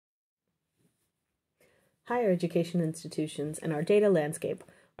Higher education institutions and our data landscape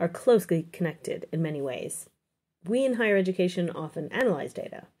are closely connected in many ways. We in higher education often analyze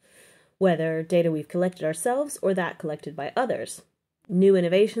data, whether data we've collected ourselves or that collected by others. New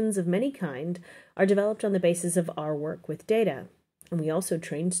innovations of many kind are developed on the basis of our work with data, and we also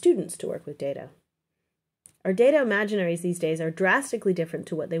train students to work with data. Our data imaginaries these days are drastically different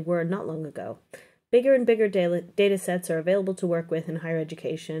to what they were not long ago. Bigger and bigger data sets are available to work with in higher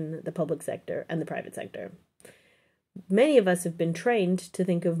education, the public sector, and the private sector. Many of us have been trained to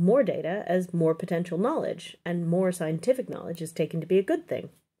think of more data as more potential knowledge, and more scientific knowledge is taken to be a good thing.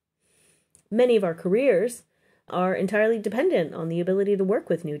 Many of our careers are entirely dependent on the ability to work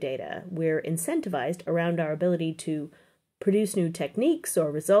with new data. We're incentivized around our ability to produce new techniques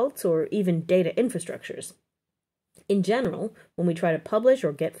or results or even data infrastructures. In general, when we try to publish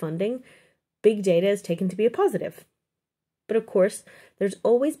or get funding, big data is taken to be a positive. But of course, there's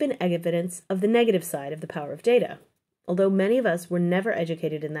always been evidence of the negative side of the power of data. Although many of us were never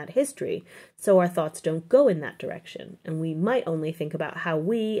educated in that history, so our thoughts don't go in that direction, and we might only think about how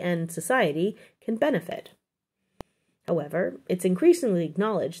we and society can benefit. However, it's increasingly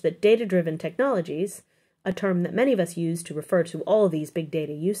acknowledged that data-driven technologies, a term that many of us use to refer to all of these big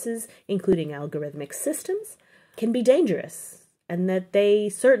data uses, including algorithmic systems, can be dangerous, and that they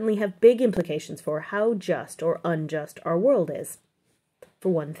certainly have big implications for how just or unjust our world is. For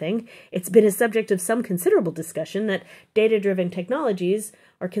one thing, it's been a subject of some considerable discussion that data-driven technologies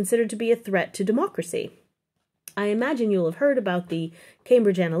are considered to be a threat to democracy. I imagine you'll have heard about the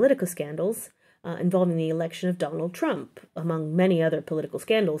Cambridge Analytica scandals involving the election of Donald Trump, among many other political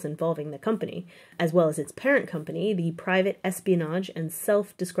scandals involving the company, as well as its parent company, the private espionage and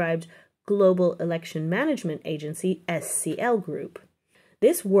self-described Global Election Management Agency, SCL Group.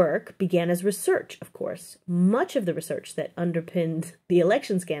 This work began as research, of course. Much of the research that underpinned the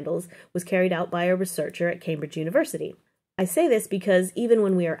election scandals was carried out by a researcher at Cambridge University. I say this because even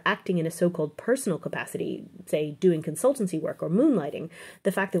when we are acting in a so-called personal capacity, say doing consultancy work or moonlighting,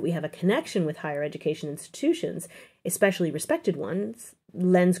 the fact that we have a connection with higher education institutions, especially respected ones,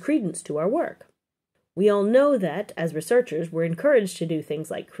 lends credence to our work. We all know that, as researchers, we're encouraged to do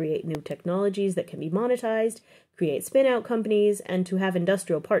things like create new technologies that can be monetized, create spin-out companies, and to have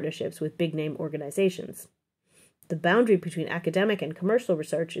industrial partnerships with big-name organizations. The boundary between academic and commercial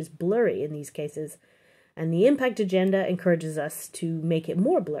research is blurry in these cases, and the impact agenda encourages us to make it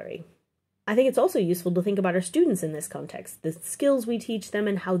more blurry. I think it's also useful to think about our students in this context, the skills we teach them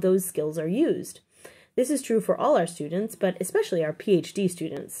and how those skills are used. This is true for all our students, but especially our PhD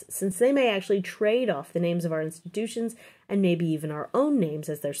students, since they may actually trade off the names of our institutions and maybe even our own names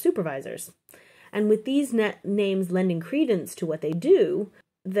as their supervisors. And with these names lending credence to what they do,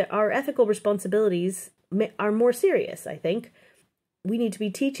 our ethical responsibilities are more serious, I think. We need to be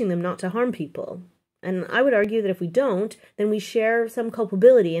teaching them not to harm people. And I would argue that if we don't, then we share some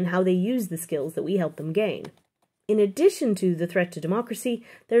culpability in how they use the skills that we help them gain. In addition to the threat to democracy,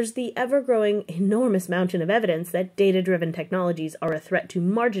 there's the ever-growing enormous mountain of evidence that data-driven technologies are a threat to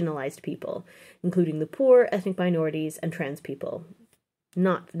marginalized people, including the poor, ethnic minorities, and trans people.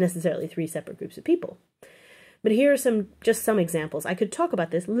 Not necessarily three separate groups of people. But here are just some examples. I could talk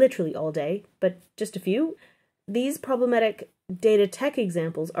about this literally all day, but just a few. These problematic data tech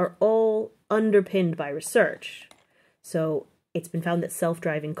examples are all underpinned by research. So it's been found that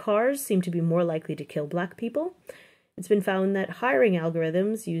self-driving cars seem to be more likely to kill black people. It's been found that hiring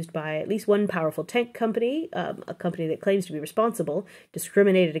algorithms used by at least one powerful tech company, a company that claims to be responsible,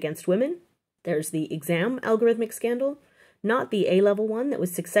 discriminated against women. There's the exam algorithmic scandal, not the A-level one that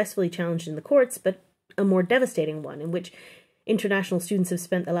was successfully challenged in the courts, but a more devastating one in which international students have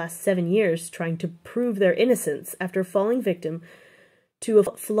spent the last 7 years trying to prove their innocence after falling victim to a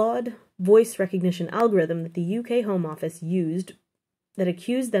flawed voice recognition algorithm that the UK Home Office used that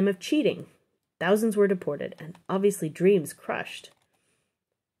accused them of cheating. Thousands were deported, and obviously dreams crushed.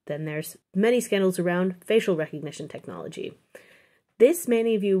 Then there's many scandals around facial recognition technology. This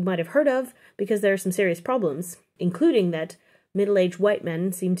many of you might have heard of because there are some serious problems, including that middle-aged white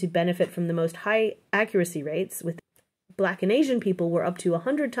men seem to benefit from the most high accuracy rates, with Black and Asian people were up to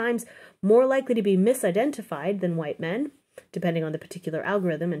 100 times more likely to be misidentified than white men, depending on the particular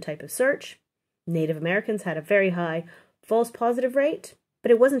algorithm and type of search. Native Americans had a very high false positive rate,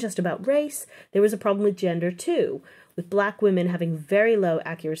 but it wasn't just about race. There was a problem with gender too, with black women having very low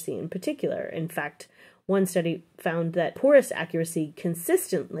accuracy in particular. In fact, one study found that poorest accuracy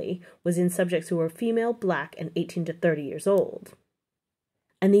consistently was in subjects who were female, black, and 18 to 30 years old.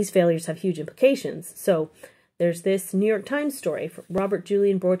 And these failures have huge implications. So There's this New York Times story. Robert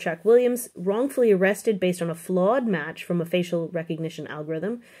Julian Borchak Williams, wrongfully arrested based on a flawed match from a facial recognition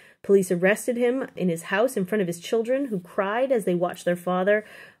algorithm. Police arrested him in his house in front of his children, who cried as they watched their father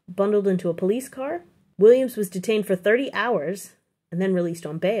bundled into a police car. Williams was detained for 30 hours and then released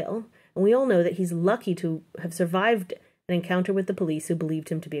on bail. And we all know that he's lucky to have survived an encounter with the police who believed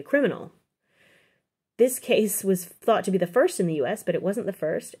him to be a criminal. This case was thought to be the first in the US, but it wasn't the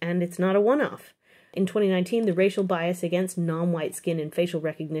first, and it's not a one-off. In 2019, the racial bias against non-white skin in facial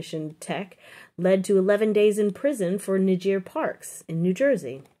recognition tech led to 11 days in prison for Niger Parks in New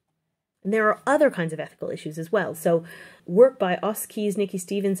Jersey. And there are other kinds of ethical issues as well. So work by Os Keys, Nikki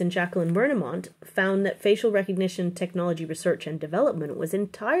Stevens, and Jacqueline Vernemont found that facial recognition technology research and development was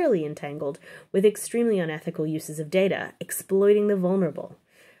entirely entangled with extremely unethical uses of data, exploiting the vulnerable.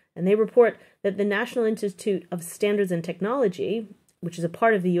 And they report that the National Institute of Standards and Technology, which is a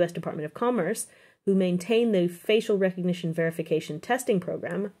part of the U.S. Department of Commerce, who maintain the facial recognition verification testing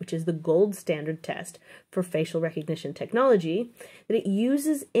program, which is the gold standard test for facial recognition technology, that it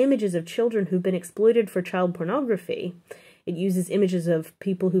uses images of children who've been exploited for child pornography. It uses images of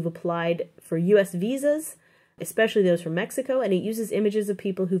people who've applied for U.S. visas, especially those from Mexico, and it uses images of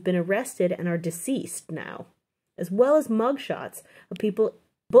people who've been arrested and are deceased now, as well as mugshots of people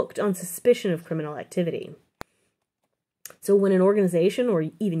booked on suspicion of criminal activity. So when an organization or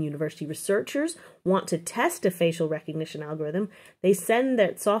even university researchers want to test a facial recognition algorithm, they send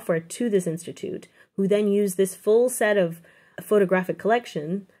their software to this institute, who then use this full set of photographic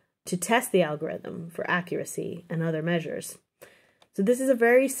collection to test the algorithm for accuracy and other measures. So this is a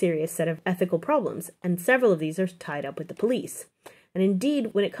very serious set of ethical problems, and several of these are tied up with the police. And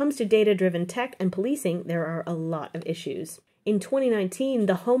indeed, when it comes to data-driven tech and policing, there are a lot of issues. In 2019,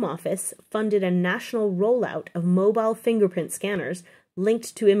 the Home Office funded a national rollout of mobile fingerprint scanners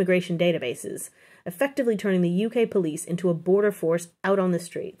linked to immigration databases, effectively turning the UK police into a border force out on the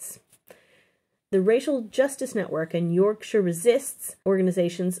streets. The Racial Justice Network and Yorkshire Resists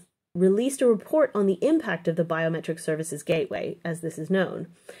organizations released a report on the impact of the Biometric Services Gateway, as this is known.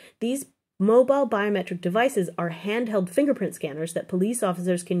 These mobile biometric devices are handheld fingerprint scanners that police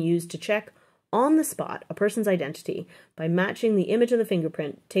officers can use to check on the spot a person's identity by matching the image of the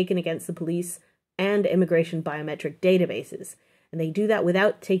fingerprint taken against the police and immigration biometric databases. And they do that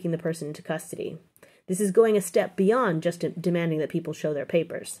without taking the person into custody. This is going a step beyond just demanding that people show their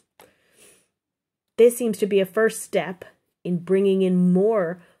papers. This seems to be a first step in bringing in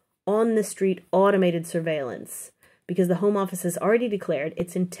more on-the-street automated surveillance, because the Home Office has already declared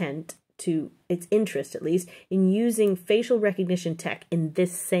its interest at least, in using facial recognition tech in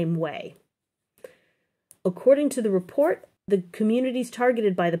this same way. According to the report, the communities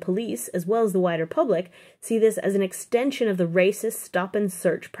targeted by the police, as well as the wider public, see this as an extension of the racist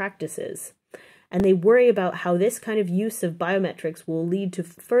stop-and-search practices. And they worry about how this kind of use of biometrics will lead to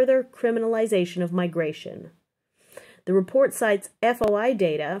further criminalization of migration. The report cites FOI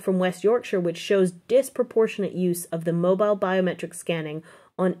data from West Yorkshire, which shows disproportionate use of the mobile biometric scanning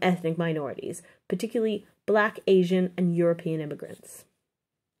on ethnic minorities, particularly Black, Asian, and European immigrants.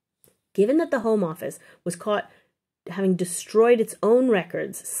 Given that the Home Office was caught having destroyed its own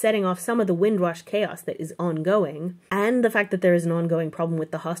records, setting off some of the Windrush chaos that is ongoing, and the fact that there is an ongoing problem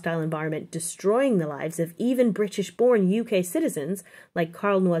with the hostile environment destroying the lives of even British-born UK citizens like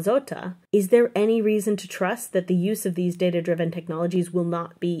Carl Noisotta, is there any reason to trust that the use of these data-driven technologies will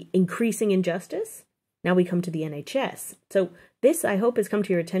not be increasing injustice? Now we come to the NHS. So this, I hope, has come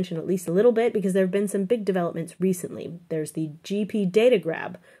to your attention at least a little bit, because there have been some big developments recently. There's the GP data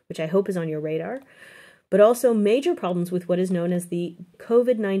grab, which I hope is on your radar, but also major problems with what is known as the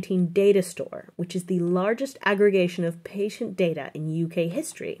COVID-19 data store, which is the largest aggregation of patient data in UK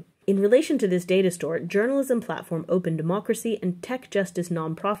history. In relation to this data store, journalism platform Open Democracy and tech justice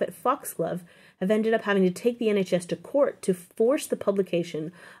nonprofit Foxglove have ended up having to take the NHS to court to force the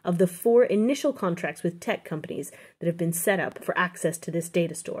publication of the 4 initial contracts with tech companies that have been set up for access to this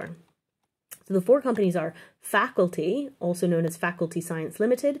data store. So the 4 companies are Faculty, also known as Faculty Science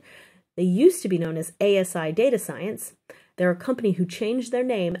Limited. They used to be known as ASI Data Science. They're a company who changed their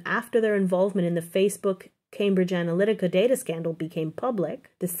name after their involvement in the Facebook Cambridge Analytica data scandal became public.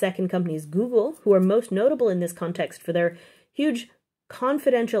 The second company is Google, who are most notable in this context for their huge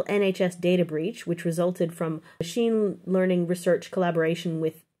confidential NHS data breach, which resulted from machine learning research collaboration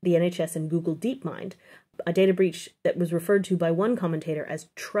with the NHS and Google DeepMind, a data breach that was referred to by one commentator as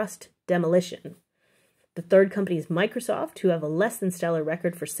trust demolition. The third company is Microsoft, who have a less than stellar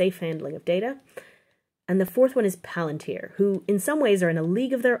record for safe handling of data. And the fourth one is Palantir, who in some ways are in a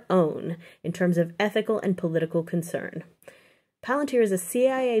league of their own in terms of ethical and political concern. Palantir is a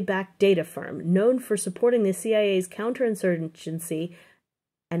CIA-backed data firm known for supporting the CIA's counterinsurgency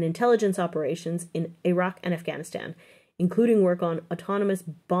and intelligence operations in Iraq and Afghanistan, including work on autonomous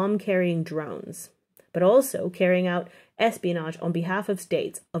bomb-carrying drones, but also carrying out espionage on behalf of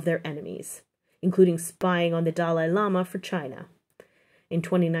states of their enemies, including spying on the Dalai Lama for China. In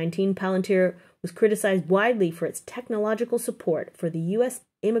 2019, Palantir was criticized widely for its technological support for the U.S.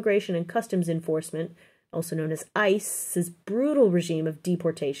 Immigration and Customs Enforcement, also known as ICE's brutal regime of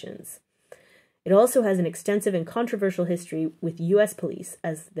deportations. It also has an extensive and controversial history with U.S. police,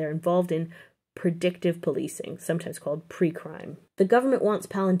 as they're involved in predictive policing, sometimes called pre-crime. The government wants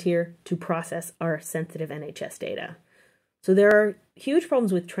Palantir to process our sensitive NHS data. So there are huge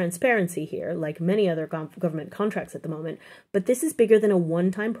problems with transparency here, like many other government contracts at the moment, but this is bigger than a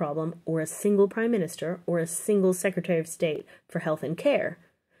one-time problem or a single prime minister or a single secretary of state for health and care.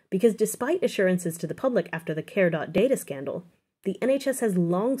 Because despite assurances to the public after the care.data scandal, the NHS has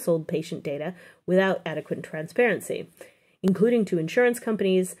long sold patient data without adequate transparency, including to insurance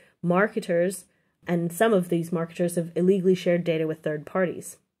companies, marketers, and some of these marketers have illegally shared data with third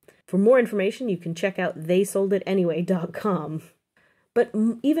parties. For more information, you can check out theysolditanyway.com. But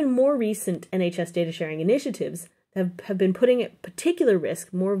even more recent NHS data sharing initiatives have been putting at particular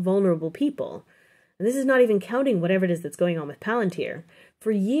risk more vulnerable people. And this is not even counting whatever it is that's going on with Palantir.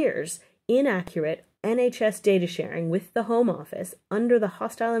 For years, inaccurate NHS data sharing with the Home Office under the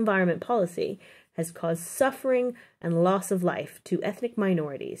hostile environment policy has caused suffering and loss of life to ethnic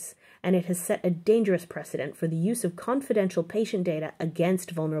minorities, and it has set a dangerous precedent for the use of confidential patient data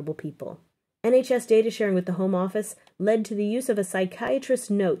against vulnerable people. NHS data sharing with the Home Office led to the use of a psychiatrist's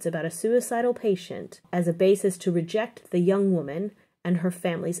notes about a suicidal patient as a basis to reject the young woman and her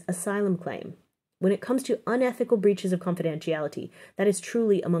family's asylum claim. When it comes to unethical breaches of confidentiality, that is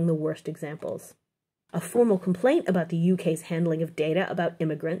truly among the worst examples. A formal complaint about the UK's handling of data about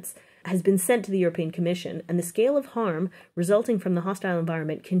immigrants has been sent to the European Commission, and the scale of harm resulting from the hostile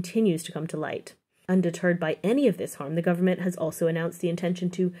environment continues to come to light. Undeterred by any of this harm, the government has also announced the intention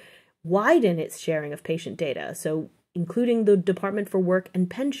to widen its sharing of patient data, so including the Department for Work and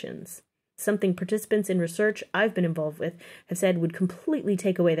Pensions, something participants in research I've been involved with have said would completely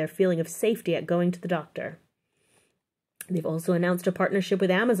take away their feeling of safety at going to the doctor. They've also announced a partnership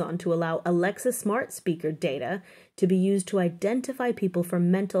with Amazon to allow Alexa smart speaker data to be used to identify people for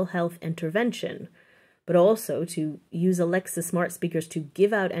mental health intervention, but also to use Alexa smart speakers to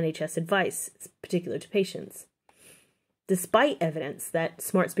give out NHS advice, particular to patients, despite evidence that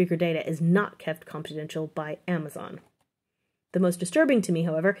smart speaker data is not kept confidential by Amazon. The most disturbing to me,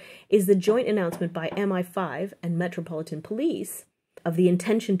 however, is the joint announcement by MI5 and Metropolitan Police of the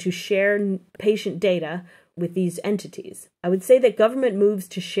intention to share patient data with these entities. I would say that government moves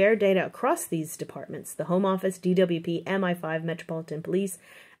to share data across these departments, the Home Office, DWP, MI5, Metropolitan Police,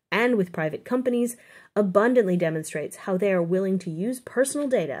 and with private companies, abundantly demonstrates how they are willing to use personal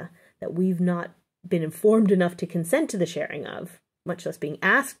data that we've not been informed enough to consent to the sharing of, much less being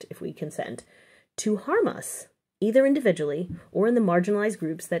asked if we consent, to harm us, either individually or in the marginalized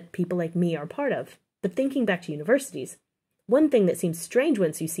groups that people like me are part of. But thinking back to universities, one thing that seems strange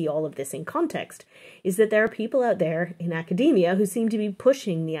once you see all of this in context is that there are people out there in academia who seem to be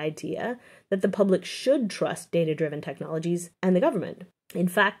pushing the idea that the public should trust data-driven technologies and the government. In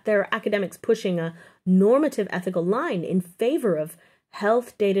fact, there are academics pushing a normative ethical line in favor of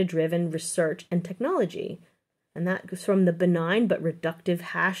health data-driven research and technology. And that goes from the benign but reductive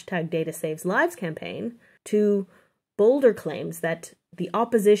 #DataSavesLives campaign to bolder claims that the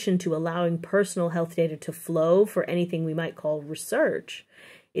opposition to allowing personal health data to flow for anything we might call research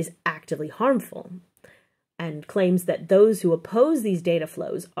is actively harmful, and claims that those who oppose these data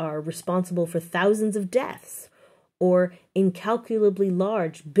flows are responsible for thousands of deaths or incalculably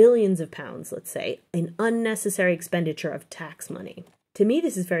large billions of pounds, let's say, in unnecessary expenditure of tax money. To me,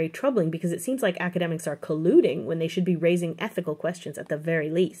 this is very troubling because it seems like academics are colluding when they should be raising ethical questions at the very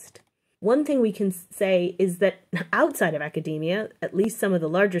least. One thing we can say is that outside of academia, at least some of the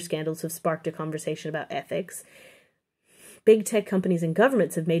larger scandals have sparked a conversation about ethics. Big tech companies and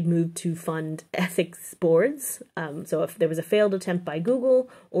governments have made moves to fund ethics boards. So if there was a failed attempt by Google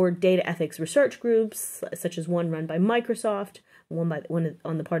or data ethics research groups, such as one run by Microsoft, one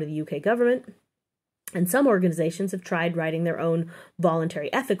on the part of the UK government, and some organizations have tried writing their own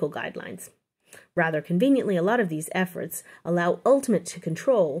voluntary ethical guidelines. Rather conveniently, a lot of these efforts allow ultimate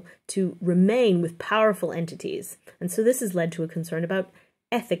control to remain with powerful entities. And so this has led to a concern about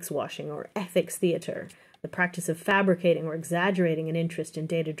ethics washing or ethics theater, the practice of fabricating or exaggerating an interest in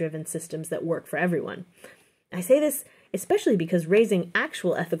data-driven systems that work for everyone. I say this especially because raising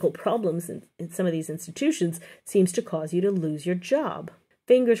actual ethical problems in some of these institutions seems to cause you to lose your job.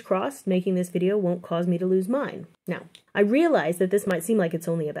 Fingers crossed, making this video won't cause me to lose mine. Now, I realize that this might seem like it's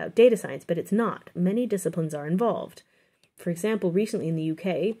only about data science, but it's not. Many disciplines are involved. For example, recently in the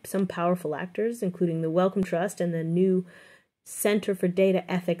UK, some powerful actors, including the Wellcome Trust and the new Centre for Data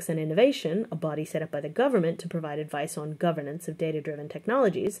Ethics and Innovation, a body set up by the government to provide advice on governance of data-driven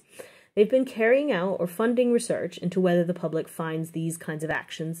technologies, they've been carrying out or funding research into whether the public finds these kinds of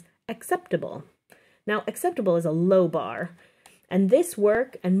actions acceptable. Now, acceptable is a low bar, and this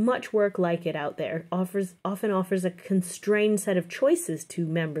work, and much work like it out there, often offers a constrained set of choices to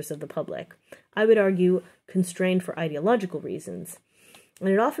members of the public. I would argue constrained for ideological reasons. And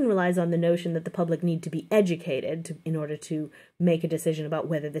it often relies on the notion that the public need to be educated in order to make a decision about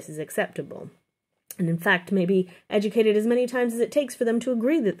whether this is acceptable. And in fact, maybe educated as many times as it takes for them to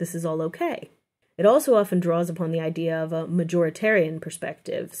agree that this is all okay. It also often draws upon the idea of a majoritarian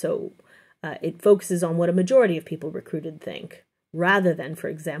perspective, so it focuses on what a majority of people recruited think, rather than, for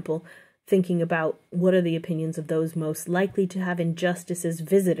example, thinking about what are the opinions of those most likely to have injustices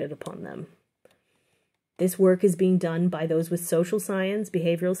visited upon them. This work is being done by those with social science,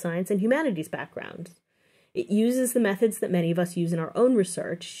 behavioral science, and humanities backgrounds. It uses the methods that many of us use in our own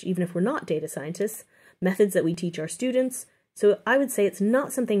research, even if we're not data scientists, methods that we teach our students. So I would say it's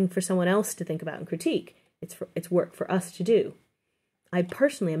not something for someone else to think about and critique. It's work for us to do. I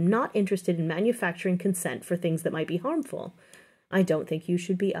personally am not interested in manufacturing consent for things that might be harmful. I don't think you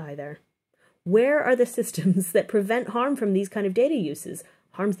should be either. Where are the systems that prevent harm from these kind of data uses?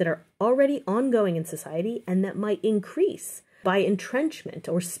 Harms that are already ongoing in society and that might increase by entrenchment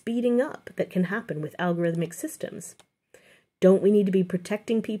or speeding up that can happen with algorithmic systems. Don't we need to be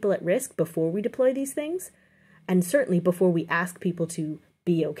protecting people at risk before we deploy these things? And certainly before we ask people to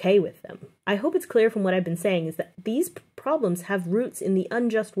be okay with them. I hope it's clear from what I've been saying is that these problems have roots in the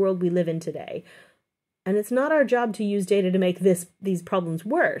unjust world we live in today. And it's not our job to use data to make these problems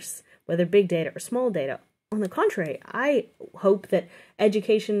worse, whether big data or small data. On the contrary, I hope that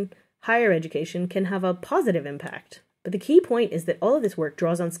education, higher education, can have a positive impact. But the key point is that all of this work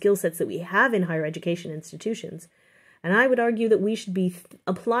draws on skill sets that we have in higher education institutions. And I would argue that we should be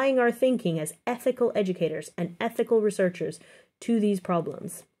applying our thinking as ethical educators and ethical researchers to these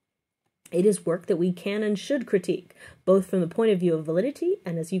problems. It is work that we can and should critique, both from the point of view of validity,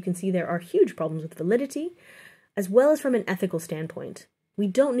 and as you can see, there are huge problems with validity, as well as from an ethical standpoint. We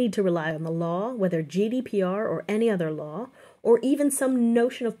don't need to rely on the law, whether GDPR or any other law, or even some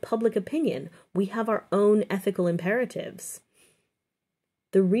notion of public opinion. We have our own ethical imperatives.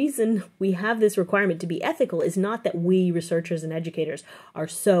 The reason we have this requirement to be ethical is not that we researchers and educators are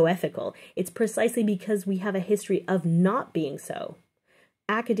so ethical. It's precisely because we have a history of not being so.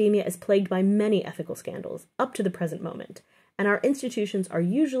 Academia is plagued by many ethical scandals up to the present moment, and our institutions are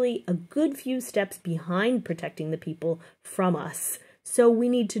usually a good few steps behind protecting the people from us. So we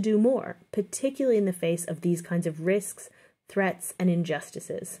need to do more, particularly in the face of these kinds of risks, threats, and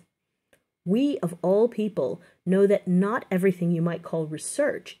injustices. We, of all people, know that not everything you might call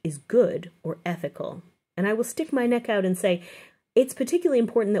research is good or ethical. And I will stick my neck out and say, it's particularly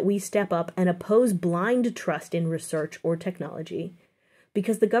important that we step up and oppose blind trust in research or technology,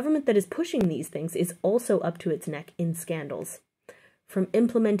 because the government that is pushing these things is also up to its neck in scandals. From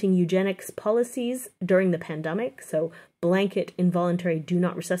implementing eugenics policies during the pandemic, so blanket involuntary do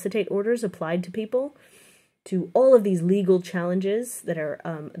not resuscitate orders applied to people, to all of these legal challenges that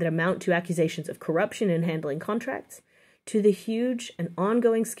amount to accusations of corruption in handling contracts, to the huge and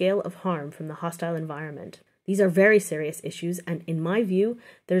ongoing scale of harm from the hostile environment. These are very serious issues, and in my view,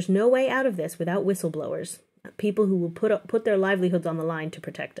 there's no way out of this without whistleblowers, people who will put their livelihoods on the line to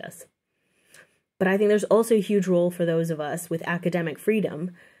protect us. But I think there's also a huge role for those of us with academic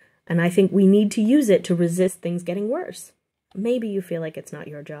freedom, and I think we need to use it to resist things getting worse. Maybe you feel like it's not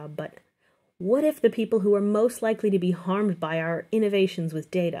your job, but what if the people who are most likely to be harmed by our innovations with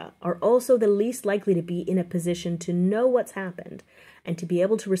data are also the least likely to be in a position to know what's happened and to be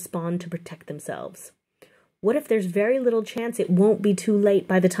able to respond to protect themselves? What if there's very little chance it won't be too late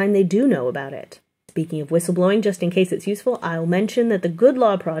by the time they do know about it? Speaking of whistleblowing, just in case it's useful, I'll mention that the Good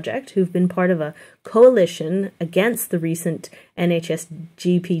Law Project, who've been part of a coalition against the recent NHS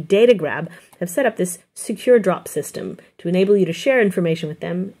GP data grab, have set up this secure drop system to enable you to share information with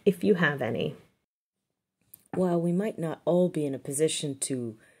them if you have any. While we might not all be in a position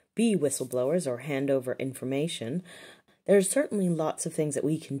to be whistleblowers or hand over information, there's certainly lots of things that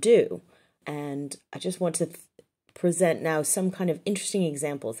we can do. And I just want to present now some kind of interesting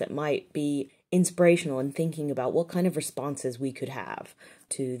examples that might be inspirational in thinking about what kind of responses we could have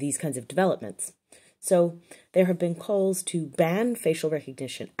to these kinds of developments. So there have been calls to ban facial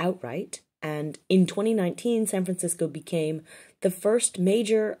recognition outright, and in 2019, San Francisco became the first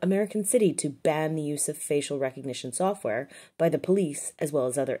major American city to ban the use of facial recognition software by the police as well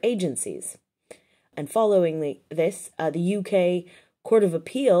as other agencies. And following this, the UK Court of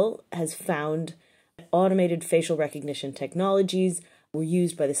Appeal has found that automated facial recognition technologies were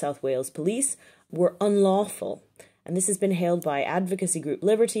used by the South Wales Police were unlawful. And this has been hailed by advocacy group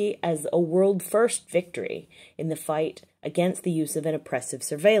Liberty as a world first victory in the fight against the use of an oppressive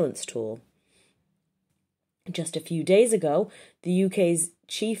surveillance tool. Just a few days ago, the UK's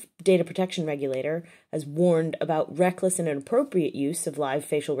chief data protection regulator has warned about reckless and inappropriate use of live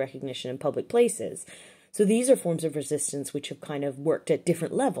facial recognition in public places. So these are forms of resistance which have kind of worked at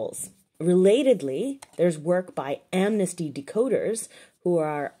different levels. Relatedly, there's work by Amnesty Decoders, who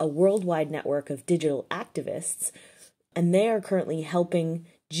are a worldwide network of digital activists, and they are currently helping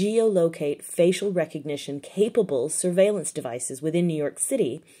geolocate facial recognition capable surveillance devices within New York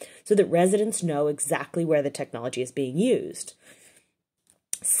City so that residents know exactly where the technology is being used.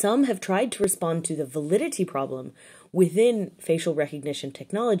 Some have tried to respond to the validity problem within facial recognition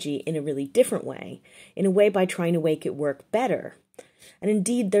technology in a really different way, in a way by trying to make it work better. And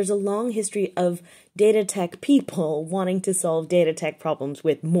indeed, there's a long history of data tech people wanting to solve data tech problems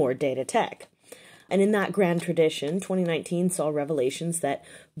with more data tech. And in that grand tradition, 2019 saw revelations that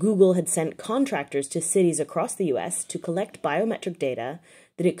Google had sent contractors to cities across the US to collect biometric data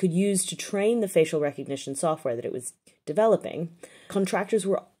that it could use to train the facial recognition software that it was developing. Contractors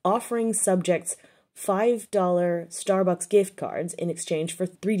were offering subjects $5 Starbucks gift cards in exchange for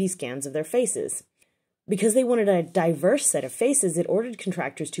 3D scans of their faces. Because they wanted a diverse set of faces, it ordered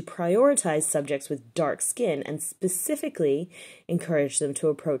contractors to prioritize subjects with dark skin and specifically encouraged them to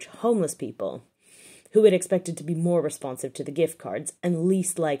approach homeless people, who it expected to be more responsive to the gift cards and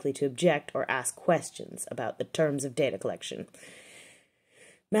least likely to object or ask questions about the terms of data collection.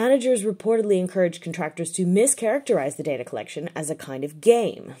 Managers reportedly encouraged contractors to mischaracterize the data collection as a kind of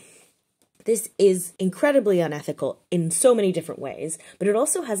game. This is incredibly unethical in so many different ways, but it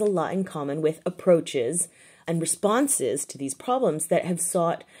also has a lot in common with approaches and responses to these problems that have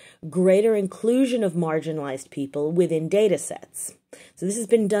sought greater inclusion of marginalized people within data sets. So this has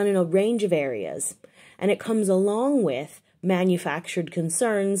been done in a range of areas, and it comes along with manufactured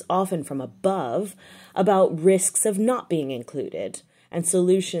concerns, often from above, about risks of not being included. And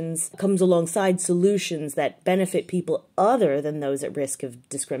comes alongside solutions that benefit people other than those at risk of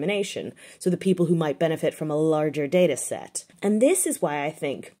discrimination, so the people who might benefit from a larger data set. And this is why I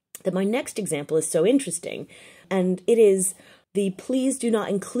think that my next example is so interesting, and it is the Please Do Not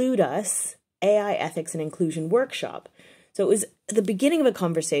Include Us AI Ethics and Inclusion Workshop. So it was the beginning of a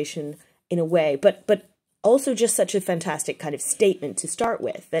conversation in a way, but also just such a fantastic kind of statement to start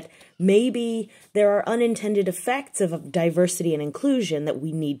with, that maybe there are unintended effects of diversity and inclusion that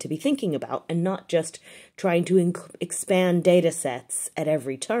we need to be thinking about, and not just trying to expand data sets at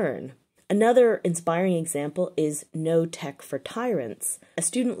every turn. Another inspiring example is No Tech for Tyrants, a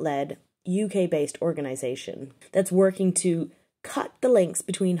student-led UK-based organization that's working to cut the links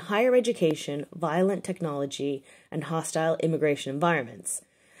between higher education, violent technology, and hostile immigration environments.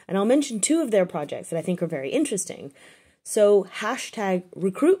 And I'll mention two of their projects that I think are very interesting. So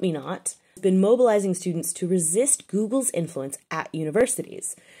 #RecruitMeNot has been mobilizing students to resist Google's influence at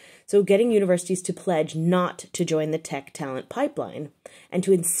universities. So getting universities to pledge not to join the tech talent pipeline and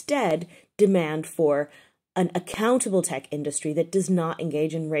to instead demand for an accountable tech industry that does not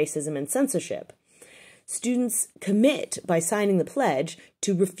engage in racism and censorship. Students commit by signing the pledge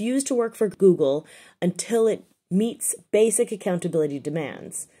to refuse to work for Google until it meets basic accountability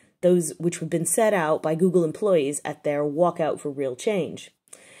demands, those which have been set out by Google employees at their Walkout for Real Change.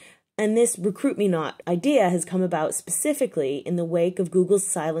 And this Recruit Me Not idea has come about specifically in the wake of Google's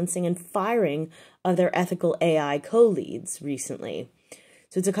silencing and firing of their ethical AI co-leads recently.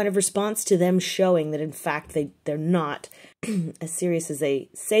 So it's a kind of response to them showing that, in fact, they're not as serious as they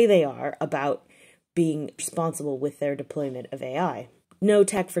say they are about being responsible with their deployment of AI. No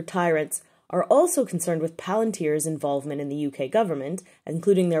Tech for Tyrants are also concerned with Palantir's involvement in the UK government,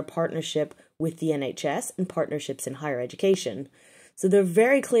 including their partnership with the NHS and partnerships in higher education. So they're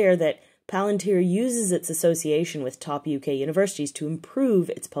very clear that Palantir uses its association with top UK universities to improve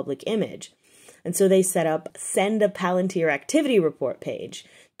its public image. And so they set up Send a Palantir Activity Report page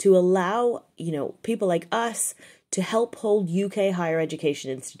to allow, people like us to help hold UK higher education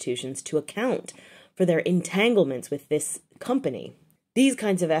institutions to account for their entanglements with this company. These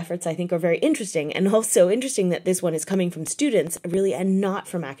kinds of efforts, I think, are very interesting, and also interesting that this one is coming from students, really, and not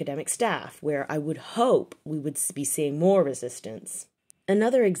from academic staff, where I would hope we would be seeing more resistance.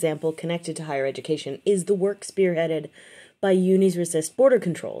 Another example connected to higher education is the work spearheaded by Unis Resist Border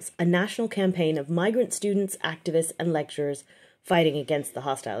Controls, a national campaign of migrant students, activists, and lecturers fighting against the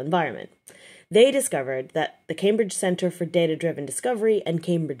hostile environment. They discovered that the Cambridge Centre for Data-Driven Discovery and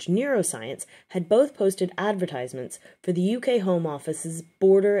Cambridge Neuroscience had both posted advertisements for the UK Home Office's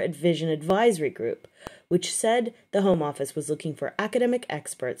Border Vision Advisory Group, which said the Home Office was looking for academic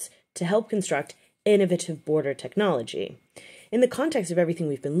experts to help construct innovative border technology. In the context of everything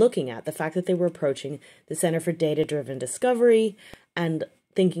we've been looking at, the fact that they were approaching the Centre for Data-Driven Discovery and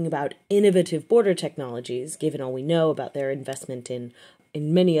thinking about innovative border technologies, given all we know about their investment in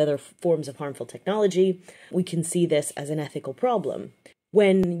many other forms of harmful technology, we can see this as an ethical problem.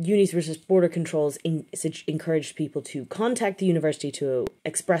 When Unis versus Border Controls encouraged people to contact the university to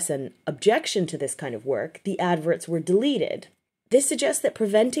express an objection to this kind of work, the adverts were deleted. This suggests that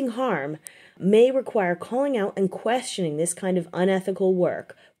preventing harm may require calling out and questioning this kind of unethical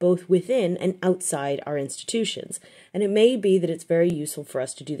work, both within and outside our institutions. And it may be that it's very useful for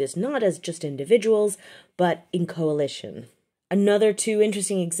us to do this not as just individuals, but in coalition. Another two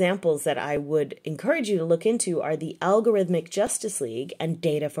interesting examples that I would encourage you to look into are the Algorithmic Justice League and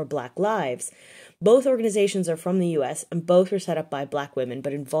Data for Black Lives. Both organizations are from the US and both were set up by Black women,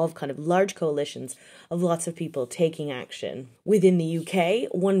 but involve kind of large coalitions of lots of people taking action. Within the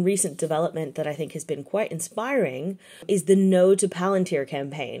UK, one recent development that I think has been quite inspiring is the No to Palantir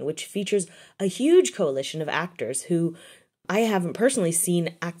campaign, which features a huge coalition of actors who I haven't personally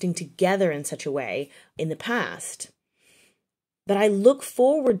seen acting together in such a way in the past. But I look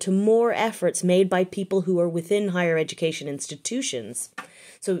forward to more efforts made by people who are within higher education institutions.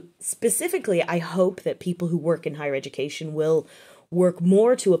 So specifically, I hope that people who work in higher education will work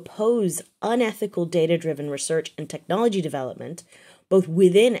more to oppose unethical data-driven research and technology development, both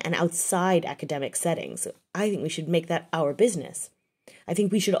within and outside academic settings. I think we should make that our business. I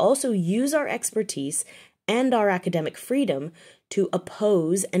think we should also use our expertise and our academic freedom to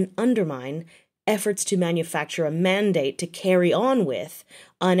oppose and undermine efforts to manufacture a mandate to carry on with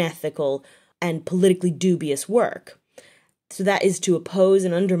unethical and politically dubious work. So that is to oppose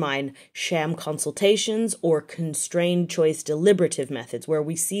and undermine sham consultations or constrained choice deliberative methods where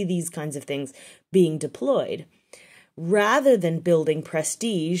we see these kinds of things being deployed, rather than building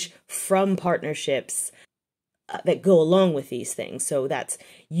prestige from partnerships that go along with these things. So that's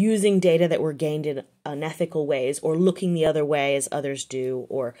using data that were gained in unethical ways, or looking the other way as others do,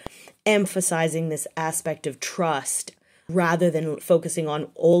 or emphasizing this aspect of trust rather than focusing on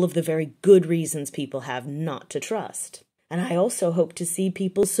all of the very good reasons people have not to trust. And I also hope to see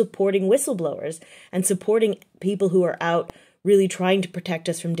people supporting whistleblowers and supporting people who are out really trying to protect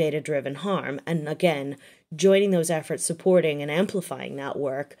us from data-driven harm. And again, joining those efforts, supporting and amplifying that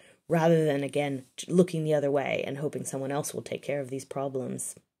work, rather than, again, looking the other way and hoping someone else will take care of these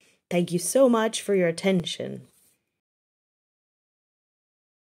problems. Thank you so much for your attention.